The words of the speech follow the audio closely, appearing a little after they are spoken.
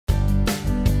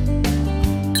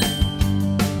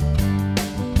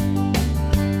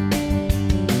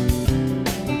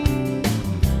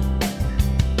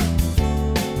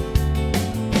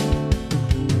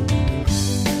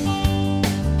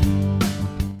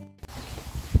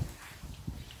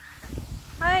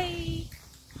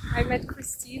met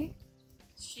Kristin.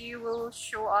 She will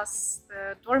show us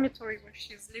the dormitory where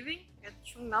she's living at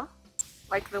Chungnam,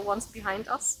 like the ones behind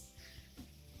us.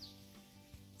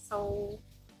 So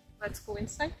let's go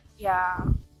inside. Yeah,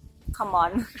 come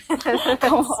on.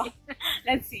 Come on.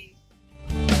 Let's see.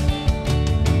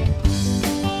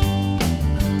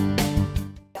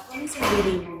 That one is a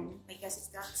reading room. I guess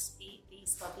it's not a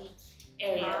study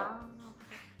area.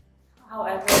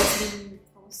 However, it's been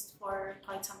closed for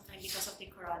quite some time because of the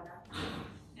corona,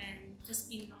 and just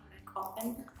been like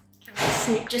open. Can I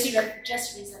see? Just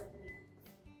recently.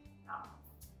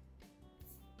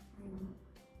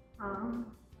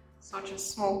 So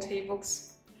just small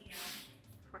tables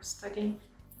for studying.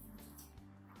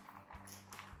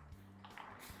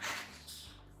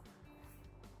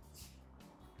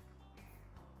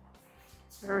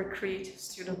 Very creative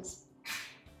students.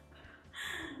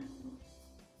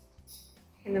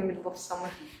 In the middle of summer.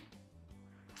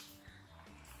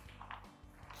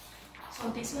 So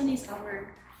this one is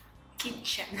our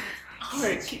kitchen.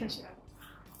 Our kitchen. So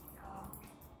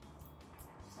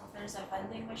there's a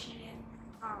vending machine,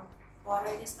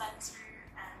 water dispenser,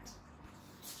 and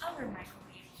our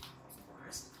microwave, of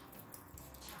course.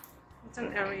 It's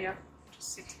an area to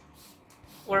sit.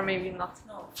 Or maybe not.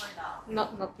 No, for now.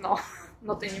 Not now.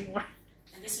 Not anymore.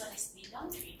 And this one is the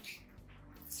laundry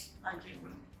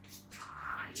room.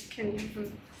 You can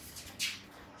even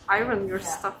iron your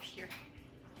stuff here.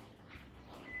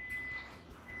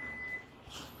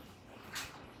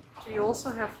 Do you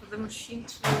also have the machine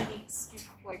to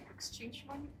like exchange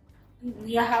money?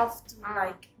 You have to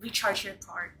like recharge your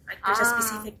card. Like there's a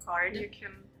specific card. You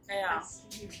can.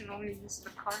 You can only use the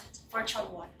card for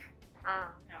Chunwon. Yeah.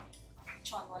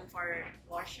 Chunwon for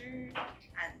washer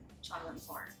and Chunwon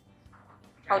for.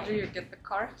 How do you get the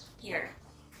card? Here.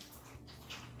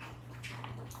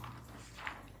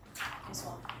 This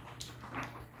one.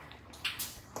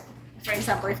 For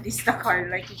example, if this is the card,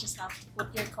 like you just have to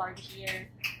put your card here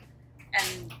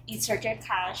and insert your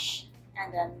cash,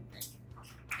 and then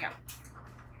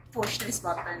push this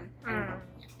button. And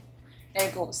there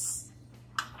it goes.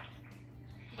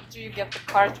 But do you get the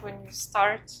card when you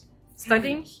start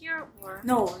studying here, or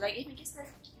no? Like if you just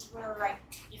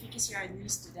if you just you're a new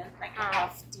student, like you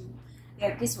have to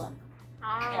get this one.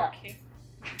 Okay.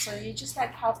 So you just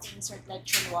like have to insert like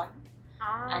Chunwon.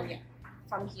 And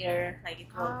from here, like it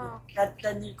will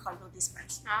the new card will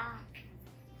dispense.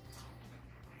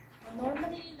 But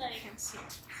normally, like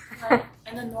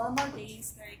in the normal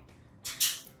days, like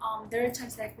there are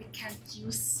times like we can't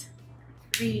use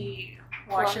the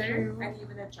washer and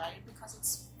even the dryer because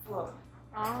it's full.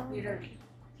 Literally,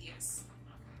 yes.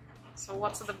 So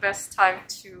what's the best time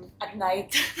to at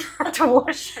night to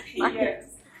wash at night?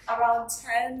 Yes, around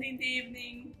 10 in the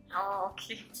evening.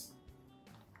 Okay.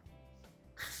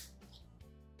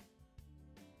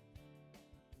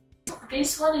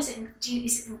 This one is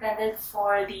intended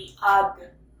for the odd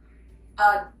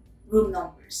room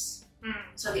numbers.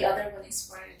 So the other one is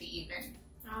for the even.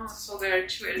 So there are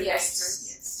two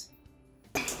elevators.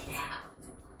 Yes.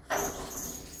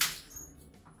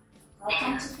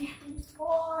 Welcome to 15th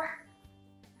floor.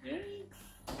 Yay.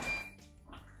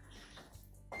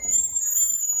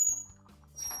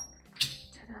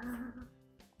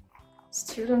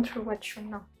 Student room at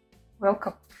Chungnam.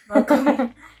 Welcome.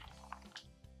 Welcome.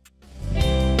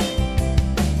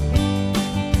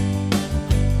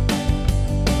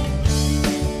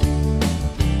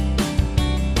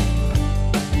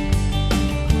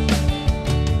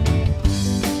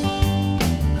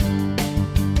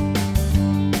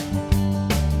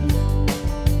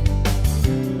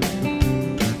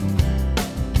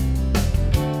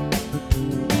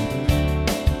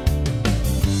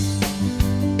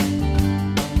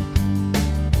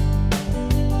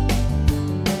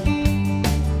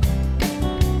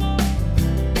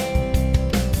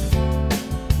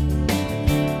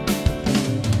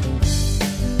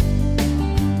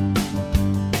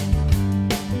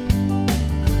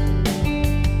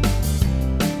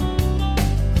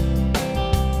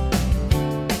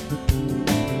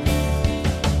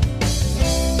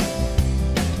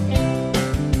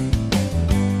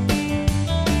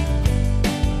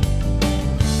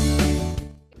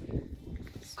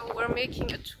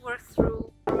 Making a tour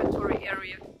through dormitory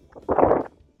area.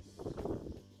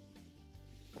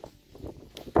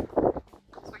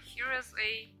 So here is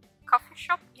a coffee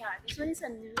shop. Yeah, this one is a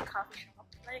new coffee shop.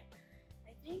 Like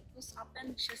I think it was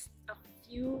opened just a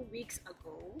few weeks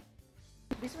ago.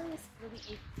 This one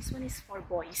is for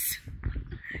boys,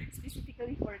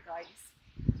 specifically for guys.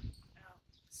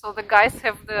 So the guys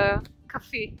have the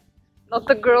coffee, not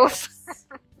the girls.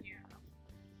 Yeah.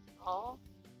 Oh.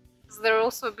 Is there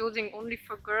also a building only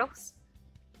for girls?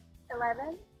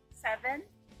 11, 7,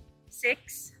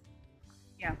 6.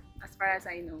 Yeah, as far as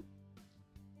I know.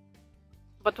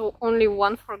 But only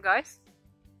one for guys?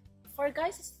 For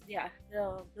guys, it's, yeah,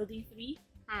 the building 3.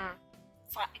 Hmm.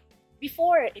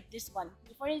 Before this one,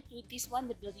 the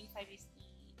building 5 is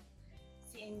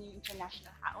the CNU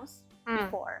International House.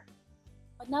 Before.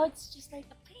 But now it's just like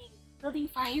a plain building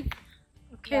 5.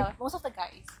 Okay. Yeah, most of the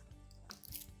guys.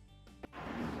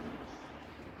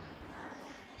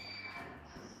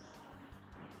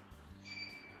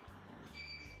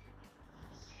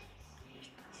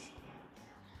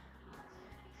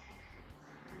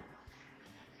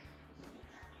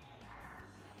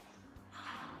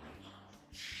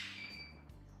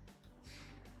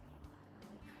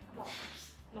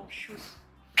 No shoes.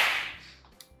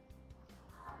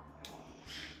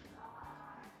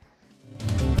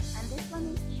 And this one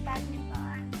is the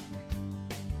badminton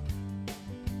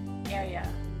area.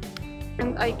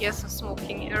 And I guess a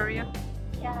smoking area.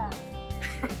 Yeah.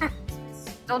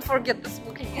 Don't forget the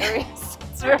smoking areas.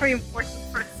 It's very important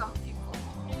for some people.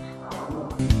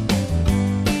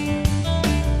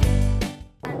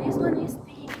 And this one is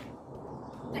the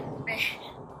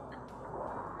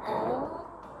Oh,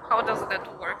 how does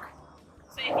that work?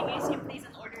 So if in case you place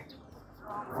an order to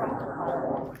from the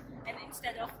home, and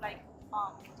instead of like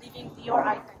leaving your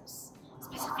items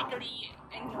specifically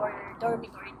in your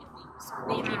dormitory building, so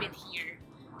they leave it here,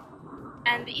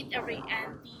 and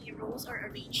the rows are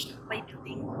arranged by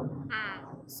building.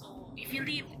 So if you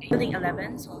leave building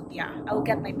 11, so yeah, I will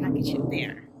get my package in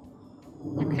there.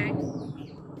 Okay.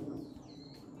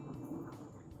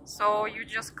 So you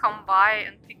just come by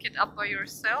and pick it up by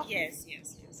yourself? Yes.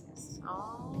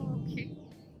 Oh, okay.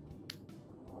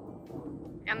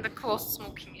 And the closed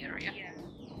smoking area. Yeah.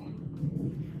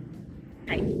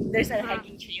 There's a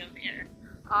hiking trail there.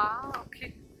 Ah,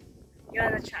 okay. You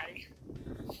wanna try?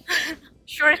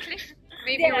 Shortly?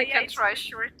 Maybe Yeah, we yeah, can try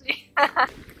shortly.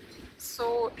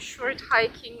 So, short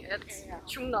hiking at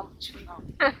Chungnam.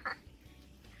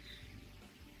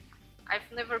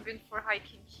 I've never been for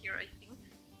hiking here, I think.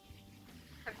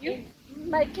 Have you? In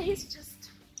my case,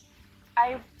 just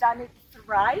I've done it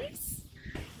thrice.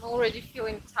 I'm already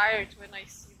feeling tired when I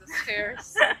see the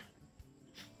stairs.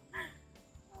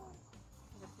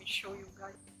 Let me show you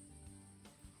guys.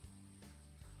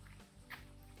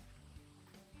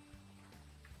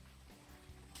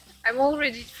 I'm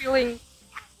already feeling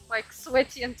like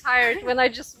sweaty and tired when I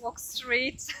just walk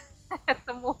straight at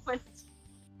the moment.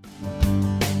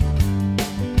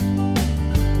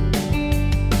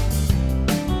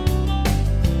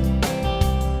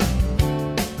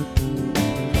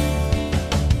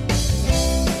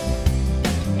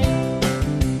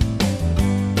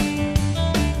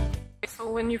 So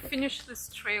when you finish this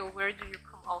trail, where do you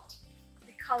come out?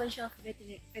 The College of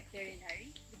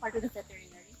Veterinary, the part of the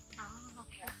veterinary. Ah,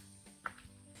 okay.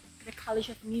 The College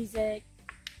of Music,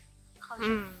 College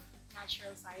of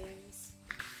Natural Science.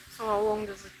 So how long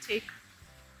does it take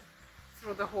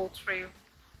through the whole trail?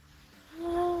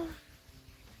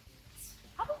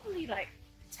 Probably like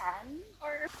 10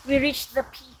 or... We reached the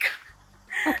peak.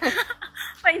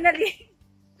 Finally.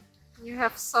 You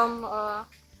have some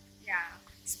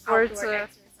Sports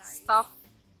sports stuff.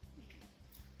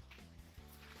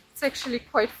 It's actually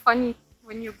quite funny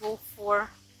when you go for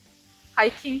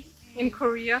hiking in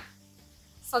Korea.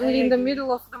 Suddenly in the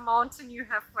middle of the mountain you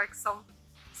have like some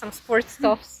sports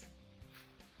stuffs.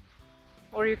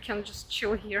 Or you can just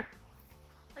chill here.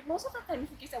 Like most of the time,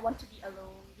 in case I want to be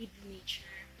alone with nature,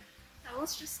 I will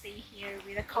just stay here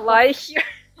with a cup Lie here.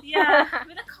 Yeah,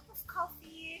 with a cup of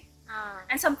coffee Ah,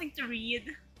 and something to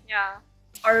read, yeah.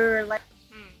 or like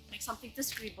something to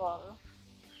scribble,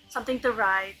 something to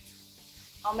write.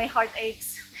 Oh, my heart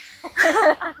aches.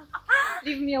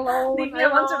 Leave me alone. Leave me I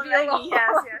want to alone, be like, alone.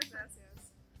 Yes.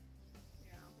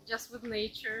 Yeah. Just with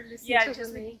nature. Listen Yeah, to just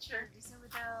the with nature. nature. Listen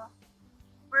with the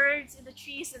birds and the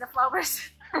trees and the flowers.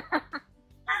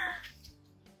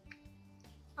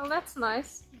 Well, that's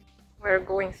nice. We're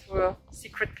going through a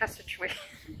secret passageway.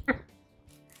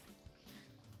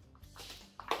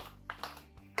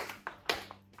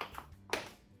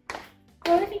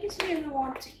 Well, I think it's really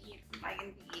want to eat like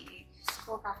in the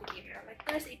school cafeteria. Like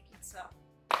there's a pizza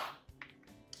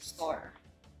store.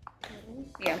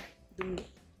 Yeah.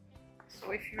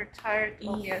 So if you're tired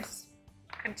of Yes.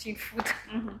 canteen food,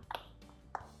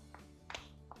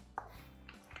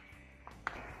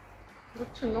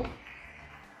 good to know.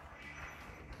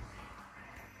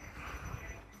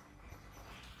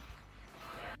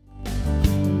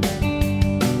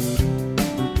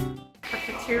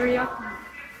 Cafeteria.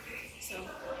 So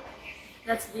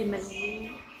that's the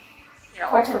menu. Yeah,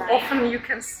 For often, tonight. often you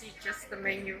can see just the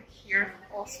menu here,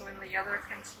 also in the other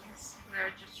canteens.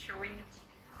 They're just showing it.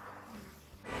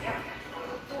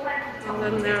 And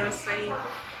then there is a,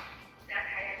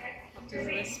 what is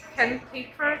this, pen,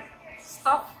 paper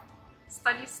stuff,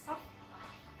 study stuff,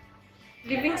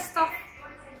 living stuff,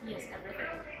 Yes, everything.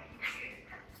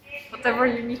 whatever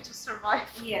you need to survive.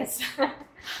 Yes. And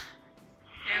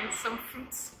some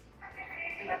fruits.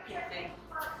 And a printing.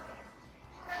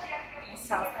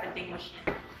 Self-printing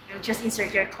machine. You just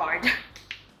insert your card.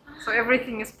 So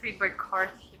everything is paid by card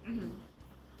here. Mm-hmm.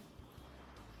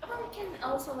 Well, you can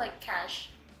also like cash.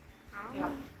 Oh, Yeah.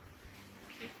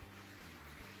 okay.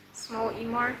 Small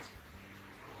E-Mart.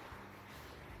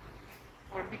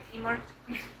 Or big E-Mart.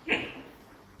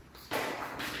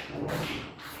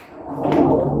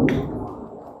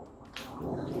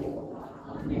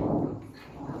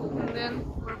 And then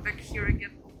we're back here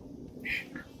again.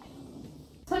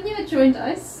 Sonya joined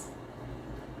us.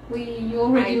 You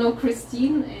already know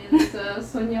Kristin, and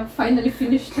Sonya finally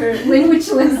finished her language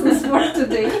lessons for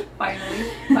today.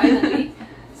 Finally.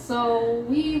 So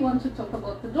we want to talk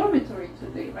about the dormitory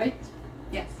today, right?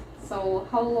 Yes. So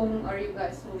how long are you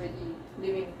guys already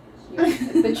living here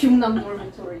at the Chungnam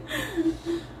dormitory?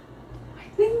 I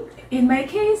think in my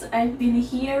case, I've been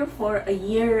here for a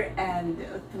year and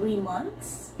 3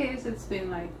 months. Case it's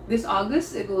been like this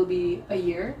August, it will be a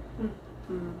year.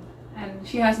 And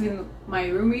she has been my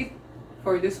roommate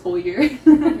for this whole year.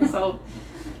 So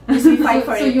So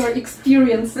you're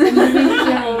experienced in living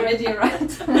here already,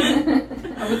 right?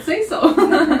 I would say so.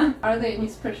 Are there any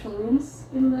special rooms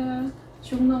in the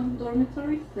Chungnam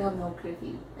dormitory? We have no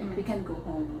curfew. Like we can go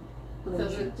home.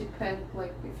 Does it depend,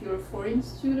 like, if you're a foreign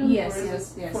student? Yes, or is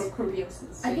yes, it yes. for Koreans? the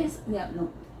I same? guess no,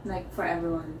 like for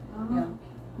everyone. Ah, Yeah.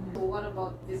 okay. So what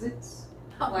about visits?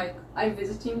 Like, I'm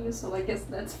visiting you, so I guess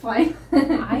that's fine.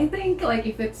 I think like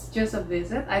if it's just a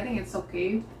visit, I think it's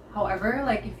okay. However,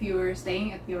 like if you're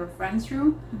staying at your friend's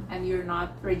room and you're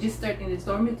not registered in this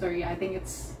dormitory, I think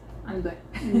it's ungood.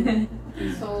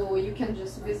 So you can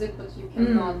just visit, but you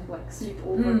cannot like sleep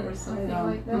over or something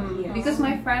like that. Yes. Because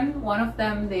my friend, one of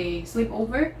them, they sleep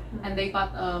over and they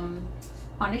got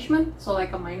punishment, so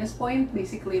like a minus point.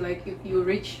 Basically, like if you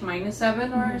reach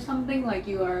 -7 or something, like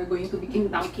you are going to be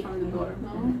kicked out from the dorm. No?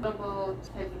 What about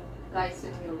having guys in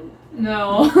your room?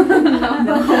 No.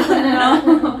 No.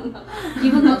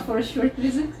 Even not for a short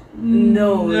visit?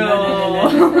 No.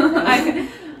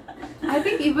 I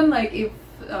think even like if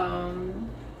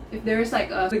there's like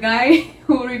the guy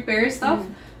who repairs stuff,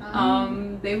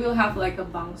 they will have like a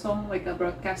bangsong, like a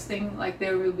broadcasting, like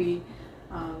there will be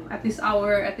at this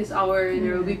hour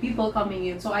there will be people coming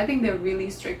in. So I think they're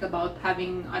really strict about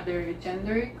having other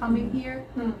gender coming here.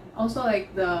 Also,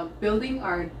 like the building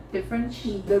are different.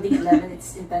 Building 11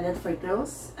 it's intended for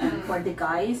girls, and for the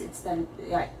guys it's then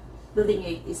building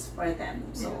 8 is for them.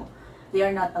 So they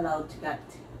are not allowed to get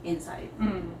inside.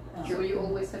 So you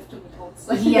always have to be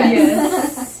outside.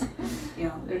 Yes.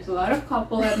 Yeah. There's a lot of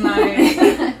couple at night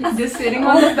just sitting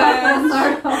on the bed,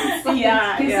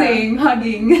 kissing,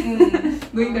 hugging,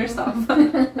 doing their stuff.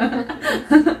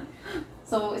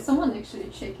 So is someone actually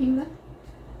checking that?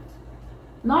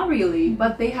 Not really,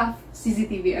 but they have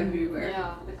CCTV everywhere.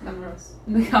 Yeah, the cameras.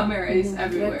 The camera is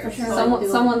everywhere. for sure. So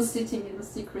Someone's sitting in the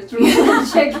secret room and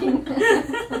checking.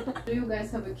 Do you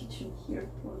guys have a kitchen here,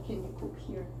 or can you cook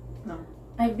here? no.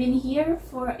 I've been here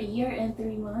for a year and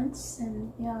 3 months,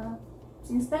 and yeah,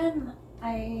 since then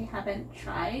I haven't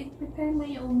tried preparing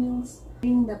my own meals.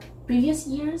 In the previous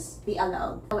years, they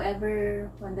allowed. However,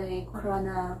 when the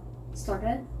corona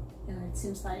started, it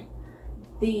seems like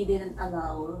they didn't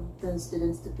allow the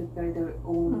students to prepare their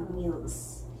own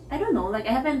meals. I don't know, like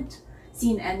I haven't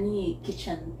seen any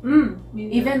kitchen.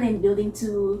 Even in building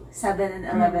 2, 7, and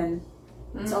 11,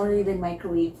 it's only the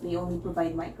microwave. They only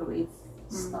provide microwave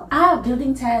stuff.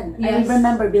 Building 10. Yes. I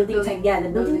remember building 10. Yeah, the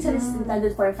building Building 10 is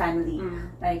intended for a family.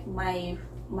 Like my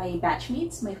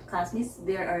batchmates, my classmates,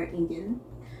 they are Indian.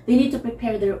 They need to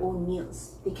prepare their own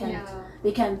meals. They can't.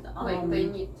 They can't. Like they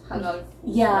need halal.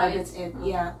 Yeah, right? that's it.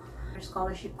 Yeah. Her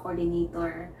scholarship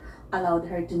coordinator allowed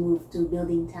her to move to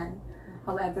building 10.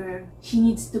 However, she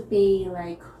needs to pay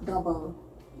like double.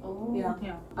 Oh. Yeah.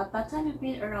 At that time, we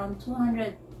paid around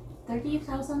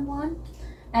 230,000 won.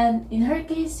 And in her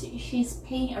case, she's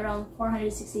paying around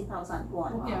 460,000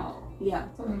 won. Wow. Yeah.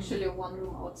 So actually one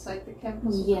room outside the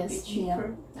campus would Yes, be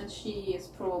cheaper. And she is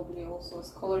probably also a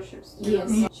scholarship student. Yes.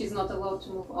 So she's not allowed to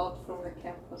move out from the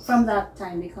campus. From that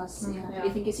time, because Yeah.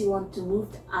 if in case you want to move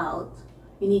out,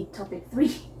 you need topic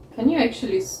 3. Can you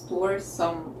actually store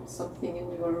something in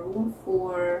your room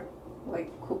for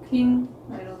like cooking.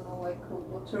 I don't know, like a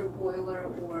water boiler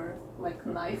or like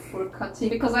knife for cutting.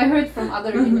 Because I heard from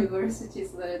other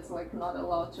universities that it's like not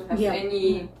allowed to have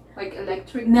any like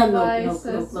electric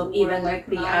devices. No, even like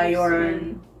the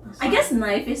iron. I guess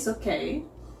knife is okay.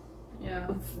 Yeah.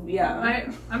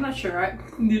 Yeah. I'm not sure. I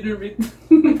didn't read. I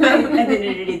didn't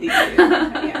really do it.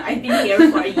 Yeah, I've been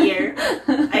here for a year.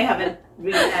 I haven't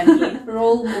read any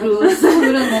Role rules.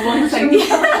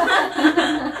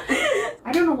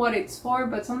 I don't know what it's for,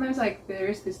 but sometimes like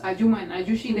there's this ajuma and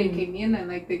ajushi, they came in and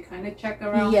like they kind of check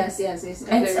around. Yes. It's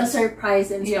a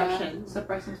surprise inspection. Yeah,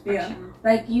 surprise inspection. Yeah.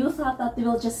 Like you thought that they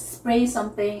will just spray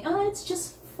something. Oh, it's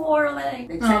just for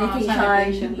like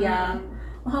sanitation. Yeah.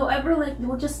 However, like they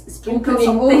will just sprinkle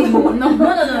something.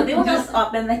 No. They will just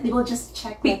open, like they will just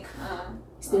check like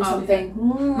is there something.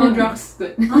 No drugs,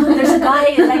 good. Oh, there's a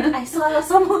guy, like I saw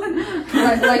someone.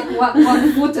 like what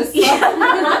food is Who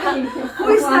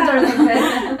is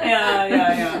that?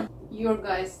 Yeah. Your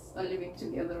guys are living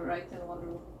together, right, in one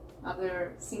room?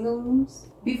 Other single rooms?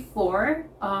 Before,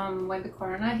 when the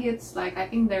corona hits, like I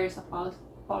think there is a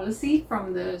policy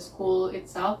from the school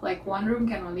itself, like one room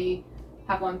can only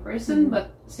have one person,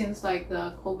 but since like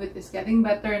the COVID is getting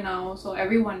better now, so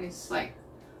everyone is like,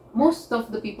 most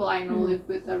of the people I know live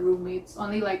with their roommates.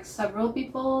 Only like several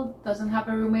people doesn't have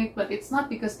a roommate, but it's not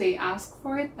because they ask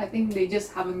for it. I think they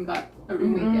just haven't got a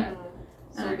roommate yet.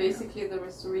 So basically there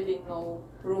is really no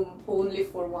room only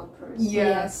for one person.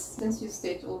 Yes. Since you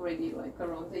stayed already like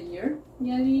around a year,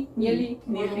 Nearly.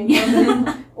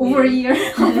 over a year.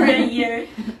 Over a year.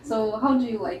 So how do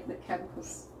you like the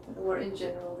campus or in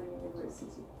general the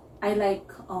university? I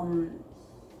like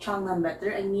Chungnam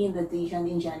better. I mean the Daejeon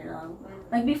in general.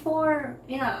 Like before,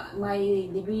 my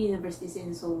degree university is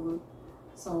in Seoul,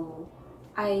 so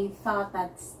I thought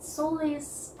that Seoul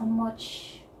is a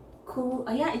much cool.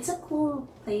 It's a cool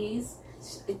place.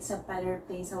 It's a better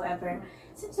place. However,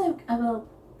 it seems like I will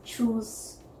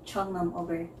choose Chungnam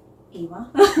over Eva.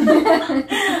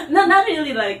 No, not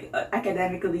really like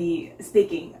academically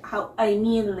speaking. How I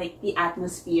mean like the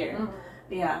atmosphere.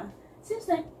 Yeah, seems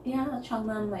like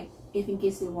Chungnam, like if in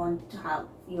case you want to have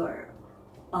your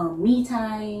me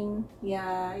time,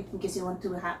 if in case you want to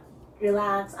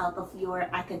relax out of your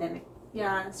academic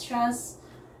stress,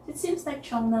 it seems like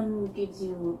Chungnam gives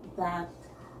you that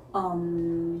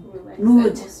mood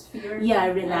atmosphere.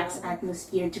 Relaxed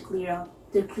atmosphere to clear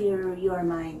your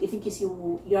mind. If in case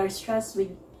you are stressed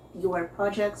with your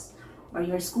projects or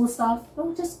your school stuff,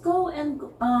 well, just go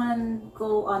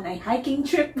on a hiking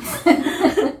trip.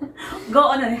 Go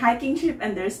on a hiking trip,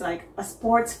 and there's like a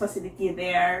sports facility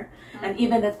there, and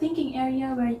even a thinking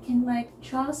area where you can like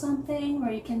draw something,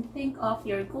 where you can think of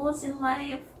your goals in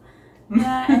life.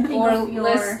 And think or of your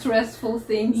less stressful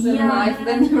things in life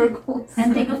than your goals.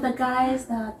 And think of the guys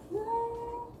that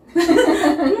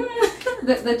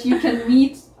that you can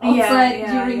meet outside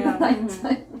during the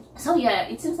nighttime. So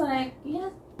it seems like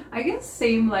I guess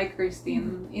same like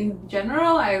Kristin. In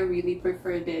general, I really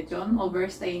prefer Daejeon over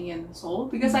staying in Seoul,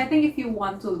 because I think if you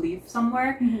want to live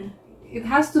somewhere, it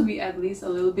has to be at least a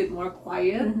little bit more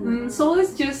quiet. Seoul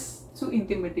is just too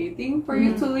intimidating for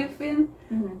you to live in.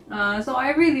 So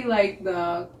I really like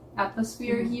the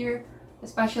atmosphere here,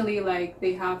 especially like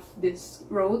they have this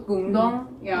road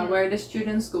Gungdong, where the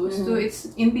students goes to.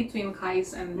 It's in between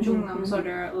Kais and Chungnam, so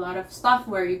there are a lot of stuff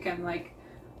where you can like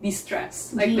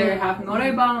de-stress. Like they have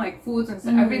noraebang, like foods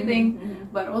and everything,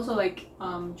 but also like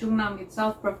Chungnam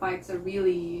itself provides a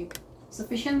really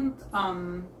sufficient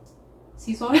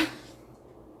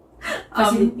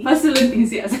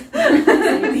facilities. Yes.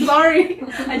 Sorry,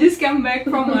 I just came back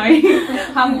from my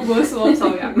Hangugo school, so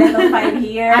level 5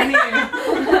 here.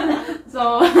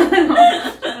 So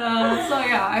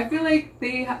I feel like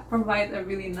they provide a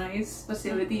really nice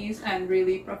facilities and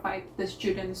really provide the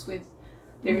students with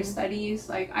their studies.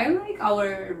 Like I like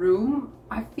our room.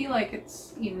 I feel like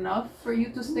it's enough for you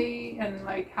to stay and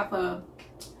like have a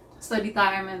study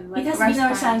time and like it has been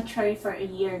our sanctuary for a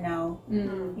year now.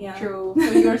 True.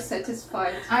 So you're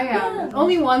satisfied. I am.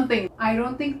 Only one thing, I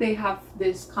don't think they have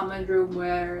this common room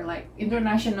where like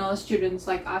international students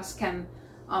like us can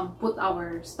put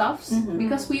our stuffs,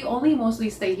 because we only mostly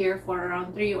stay here for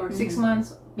around 3 or 6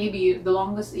 months, maybe the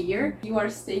longest a year. You are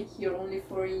staying here only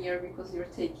for a year because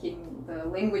you're taking the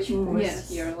language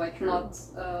course here, like not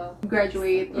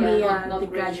graduate or not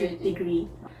graduate degree.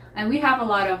 And we have a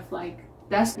lot of like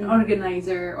desk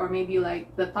organizer or maybe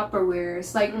like the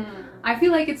Tupperwares. Like I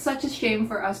feel like it's such a shame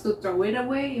for us to throw it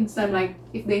away. Instead, like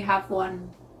if they have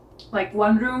one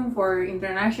room for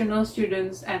international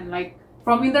students and like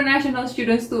from international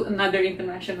students to another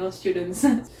international students.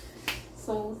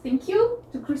 So thank you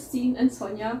to Kristin and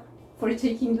Sonya for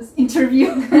taking this interview.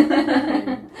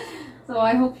 So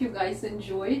I hope you guys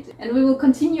enjoyed, and we will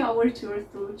continue our tour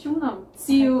through Chungnam.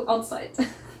 See you outside.